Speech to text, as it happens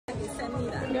send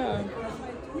me that. Yeah.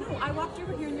 No, I walked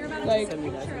over here and you're about to Like, take a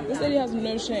picture of this that. lady has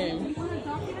no shame. You want to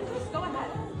document this? Go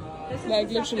ahead. This is Like,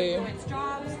 the stuff that literally. promotes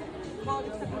jobs, college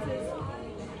acceptances,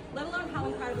 let alone how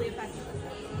incredibly effective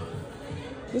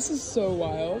This is so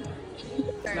wild. this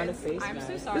is. Not a face I'm mask.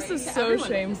 so sorry. This is to so everyone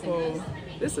shameful.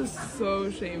 This is so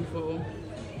shameful.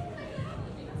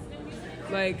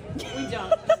 Like, witnessing this. We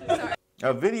don't. Sorry.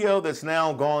 A video that's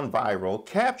now gone viral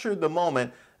captured the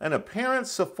moment an apparent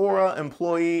Sephora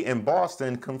employee in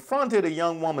Boston confronted a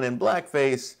young woman in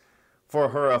blackface for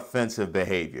her offensive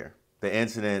behavior. The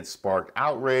incident sparked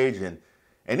outrage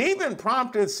and even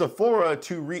prompted Sephora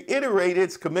to reiterate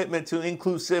its commitment to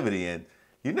inclusivity. And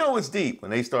you know it's deep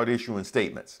when they start issuing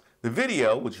statements. The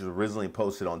video, which was originally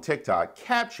posted on TikTok,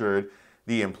 captured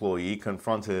the employee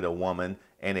confronted a woman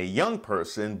and a young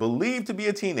person believed to be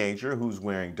a teenager who's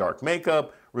wearing dark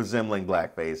makeup resembling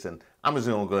blackface, and I'm just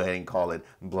going to go ahead and call it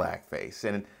blackface,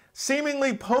 and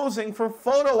seemingly posing for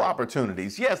photo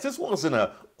opportunities. Yes, this wasn't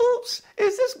a, oops,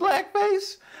 is this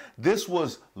blackface? This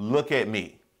was, look at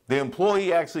me. The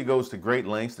employee actually goes to great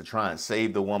lengths to try and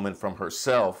save the woman from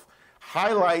herself,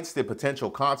 highlights the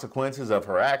potential consequences of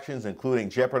her actions, including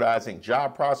jeopardizing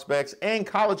job prospects and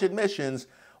college admissions,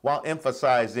 while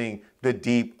emphasizing the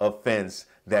deep offense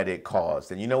that it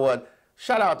caused. And you know what?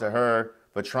 Shout out to her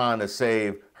for trying to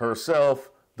save herself,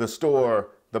 the store,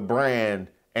 the brand,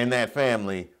 and that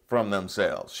family from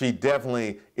themselves. She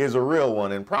definitely is a real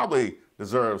one and probably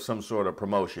deserves some sort of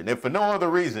promotion. If for no other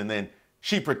reason than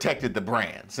she protected the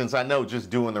brand, since I know just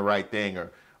doing the right thing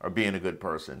or being a good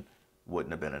person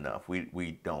wouldn't have been enough.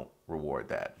 We don't reward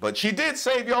that. But she did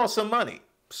save y'all some money.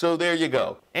 So there you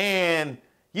go. And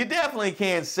you definitely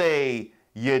can't say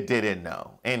you didn't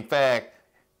know. In fact,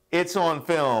 it's on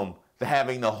film,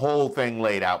 having the whole thing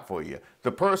laid out for you.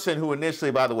 The person who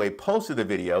initially, by the way, posted the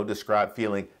video described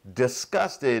feeling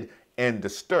disgusted and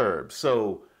disturbed.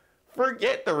 So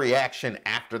forget the reaction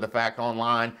after the fact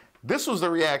online. This was the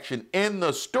reaction in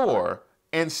the store,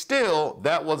 and still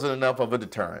that wasn't enough of a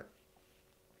deterrent.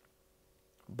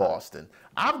 Boston.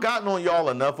 I've gotten on y'all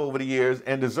enough over the years,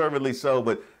 and deservedly so,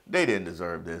 but they didn't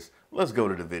deserve this. Let's go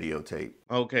to the videotape.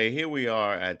 Okay, here we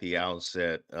are at the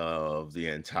outset of the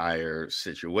entire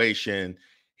situation.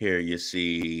 Here you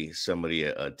see somebody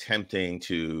attempting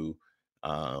to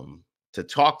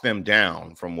talk them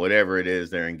down from whatever it is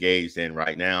they're engaged in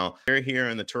right now. They're here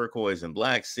in the turquoise and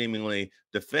black, seemingly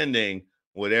defending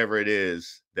whatever it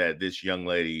is that this young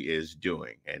lady is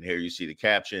doing. And here you see the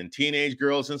caption, teenage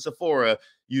girls in Sephora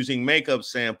using makeup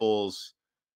samples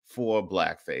for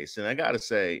blackface. And I got to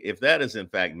say, if that is in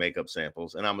fact makeup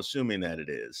samples, and I'm assuming that it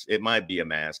is, it might be a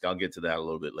mask. I'll get to that a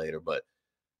little bit later, but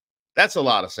that's a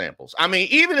lot of samples. I mean,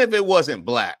 even if it wasn't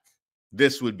black,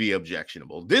 this would be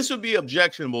objectionable. This would be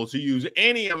objectionable to use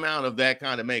any amount of that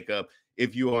kind of makeup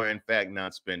if you are in fact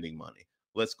not spending money.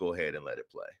 Let's go ahead and let it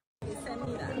play. Send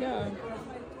me that. yeah. No,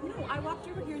 I walked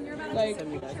over here and you're about to Like, take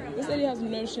a picture of this that. lady has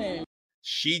no shame.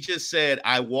 She just said,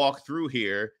 I walked through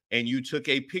here and you took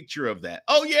a picture of that.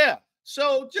 Oh yeah.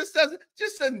 So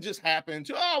doesn't just happen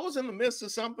to, oh, I was in the midst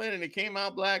of something and it came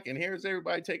out black and here's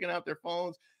everybody taking out their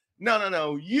phones.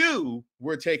 No. You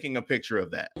were taking a picture of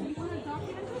that. You want to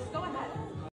document this? Go ahead.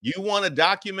 You want to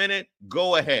document it?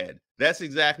 Go ahead. That's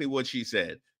exactly what she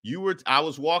said. I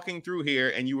was walking through here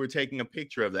and you were taking a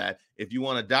picture of that. If you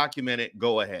want to document it,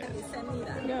 go ahead. Send me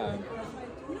that. Yeah. No,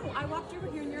 I walked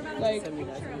over here and you're about to Like, take a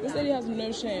picture of this that. lady has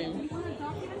no shame. You want to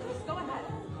document this? Go ahead.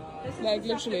 This is Like, the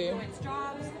stuff that literally. promotes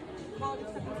jobs, college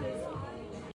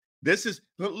acceptances.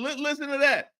 Listen to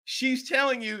that. She's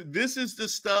telling you this is the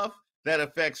stuff that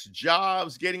affects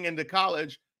jobs, getting into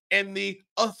college, and the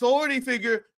authority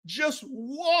figure just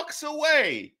walks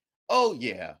away. Oh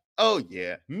yeah.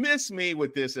 Miss me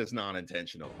with this as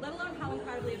non-intentional. Let alone how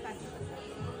incredibly effective this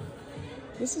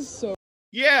is. This is so.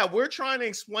 Yeah, we're trying to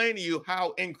explain to you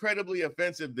how incredibly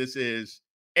offensive this is,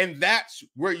 and that's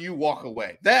where you walk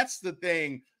away. That's the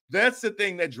thing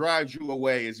that drives you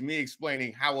away, is me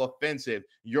explaining how offensive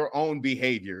your own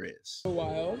behavior is.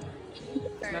 wild.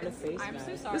 It's not a face I'm mask.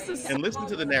 so sorry. This is- And listen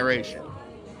to the narration.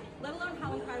 Let alone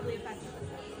how incredibly effective this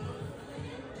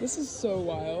is. This is so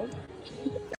wild.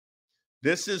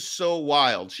 This is so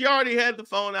wild. She already had the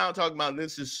phone out talking about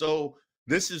this is so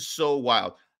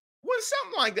wild. When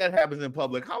something like that happens in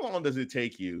public, how long does it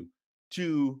take you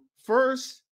to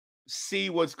first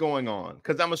see what's going on?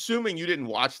 Because I'm assuming you didn't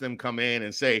watch them come in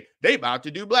and say, they about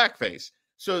to do blackface.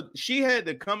 So she had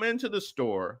to come into the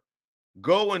store,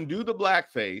 go and do the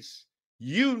blackface.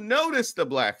 You notice the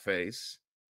blackface.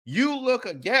 You look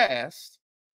aghast.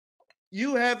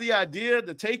 You have the idea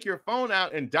to take your phone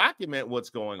out and document what's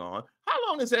going on. How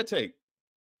long does that take?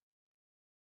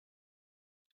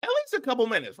 at least a couple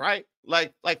minutes, right?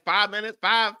 Like 5 minutes,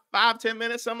 10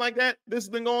 minutes, something like that. This has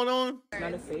been going on.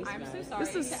 Not a face I'm mask. so sorry.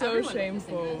 This is to so everyone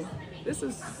shameful. This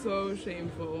is so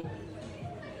shameful.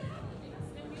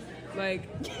 Like,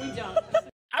 We don't.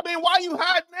 I mean, why you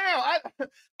hiding now?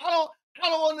 I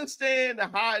don't understand the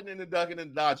hiding and the ducking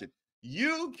and the dodging.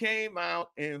 You came out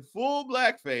in full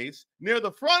blackface near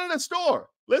the front of the store.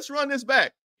 Let's run this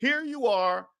back. Here you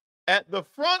are at the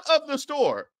front of the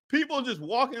store. People just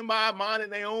walking by, minding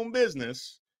their own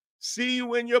business, see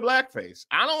you in your blackface.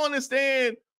 I don't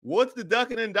understand what the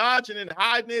ducking and dodging and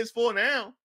hiding is for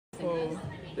now. oh,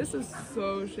 this is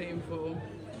so shameful.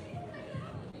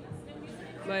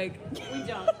 Like, We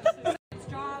don't. It's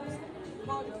jobs,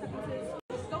 college acceptances.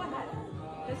 Just go ahead.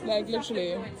 This is Like, the stuff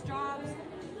literally. that it's jobs,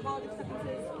 college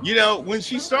acceptances. You know, when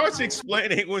she starts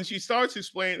explaining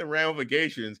the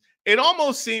ramifications, it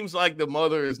almost seems like the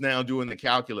mother is now doing the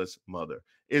calculus. Mother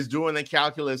is doing the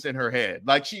calculus in her head.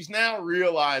 Like she's now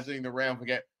realizing the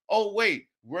ramification. Oh, wait,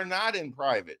 we're not in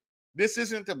private. This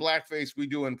isn't the blackface we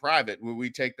do in private where we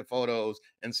take the photos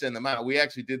and send them out. We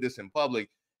actually did this in public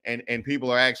and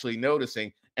people are actually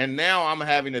noticing. And now I'm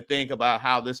having to think about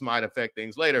how this might affect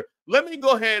things later. Let me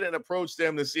go ahead and approach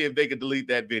them to see if they could delete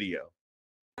that video.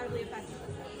 A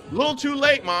little too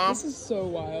late, Mom. this is so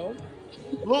wild.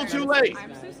 A little too late.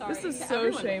 I'm so sorry. This is to so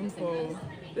everyone shameful.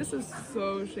 This is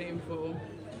so shameful.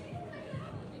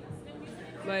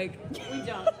 Like, We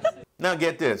don't. Now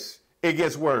get this. It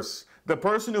gets worse. The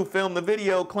person who filmed the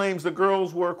video claims the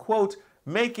girls were, quote,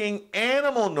 making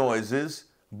animal noises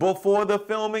before the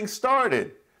filming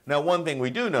started. Now, one thing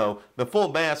we do know, the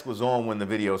full mask was on when the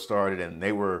video started and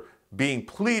they were being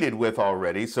pleaded with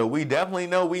already, so we definitely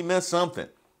know we missed something.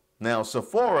 Now,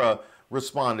 Sephora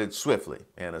responded swiftly.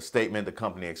 In a statement, the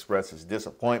company expressed its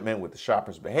disappointment with the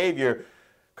shopper's behavior,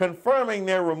 confirming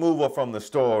their removal from the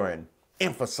store and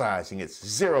emphasizing its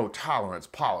zero-tolerance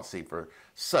policy for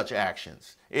such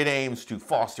actions. It aims to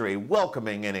foster a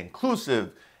welcoming and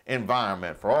inclusive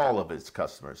environment for all of its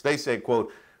customers. They said,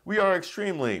 quote, we are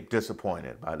extremely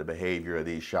disappointed by the behavior of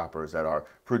these shoppers at our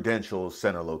Prudential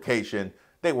Center location.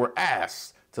 They were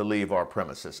asked to leave our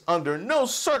premises. Under no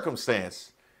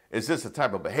circumstance is this the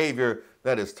type of behavior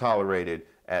that is tolerated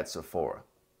at Sephora.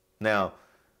 Now,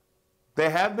 there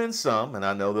have been some, and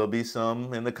I know there'll be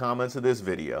some in the comments of this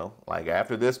video, like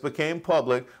after this became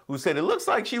public, who said it looks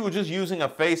like she was just using a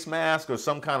face mask or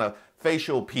some kind of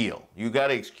facial peel. You got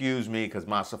to excuse me because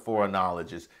my Sephora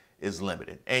knowledge is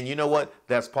limited. And you know what?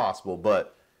 That's possible.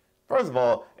 But first of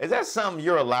all, is that something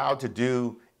you're allowed to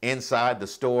do inside the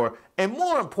store? And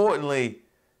more importantly,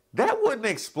 that wouldn't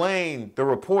explain the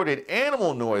reported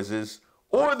animal noises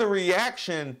or the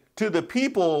reaction to the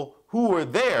people who were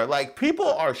there. Like, people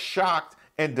are shocked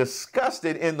and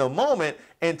disgusted in the moment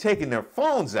and taking their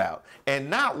phones out. And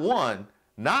not one,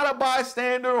 not a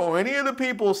bystander or any of the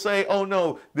people say, oh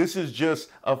no, this is just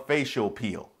a facial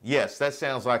peel. Yes, that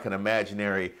sounds like an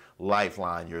imaginary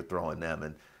lifeline you're throwing them.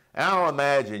 And I don't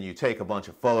imagine you take a bunch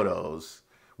of photos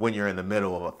when you're in the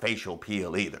middle of a facial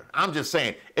peel either. I'm just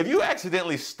saying, if you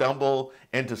accidentally stumble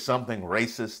into something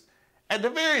racist, at the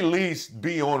very least,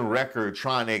 be on record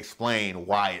trying to explain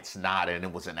why it's not and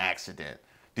it was an accident.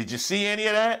 Did you see any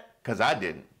of that? Because I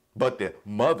didn't. But the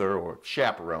mother or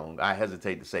chaperone, I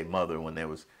hesitate to say mother when there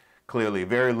was clearly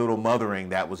very little mothering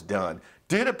that was done,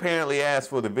 did apparently ask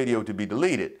for the video to be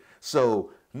deleted.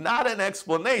 So not an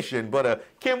explanation, but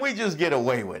can we just get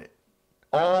away with it?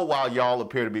 All while y'all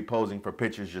appear to be posing for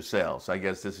pictures yourselves. I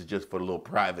guess this is just for the little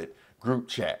private group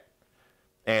chat.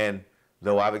 And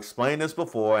though I've explained this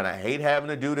before, and I hate having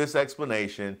to do this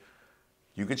explanation,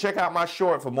 you can check out my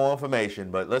short for more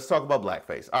information, but let's talk about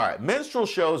blackface. All right, minstrel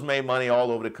shows made money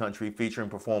all over the country featuring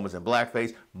performers in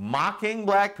blackface, mocking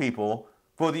black people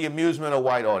for the amusement of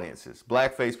white audiences.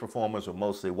 Blackface performers were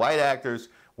mostly white actors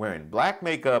wearing black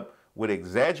makeup with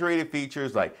exaggerated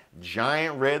features like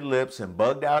giant red lips and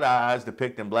bugged out eyes,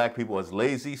 depicting black people as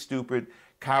lazy, stupid,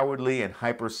 cowardly, and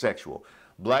hypersexual.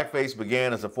 Blackface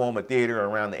began as a form of theater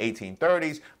around the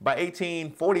 1830s. By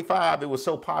 1845, it was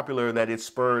so popular that it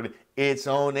spurred its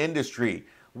own industry,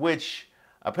 which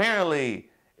apparently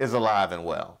is alive and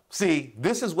well. See,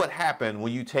 this is what happened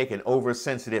when you take an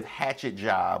oversensitive hatchet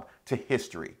job to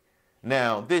history.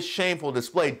 Now, this shameful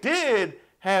display did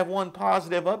have one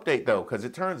positive update, though, because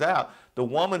it turns out the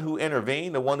woman who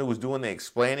intervened, the one who was doing the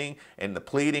explaining and the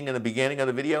pleading in the beginning of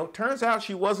the video, turns out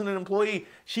she wasn't an employee.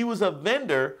 She was a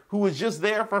vendor who was just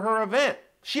there for her event.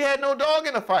 She had no dog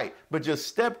in the fight, but just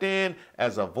stepped in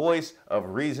as a voice of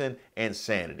reason and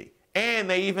sanity. And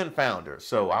they even found her.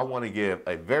 So I want to give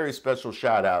a very special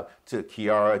shout out to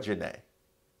Kiara Janae.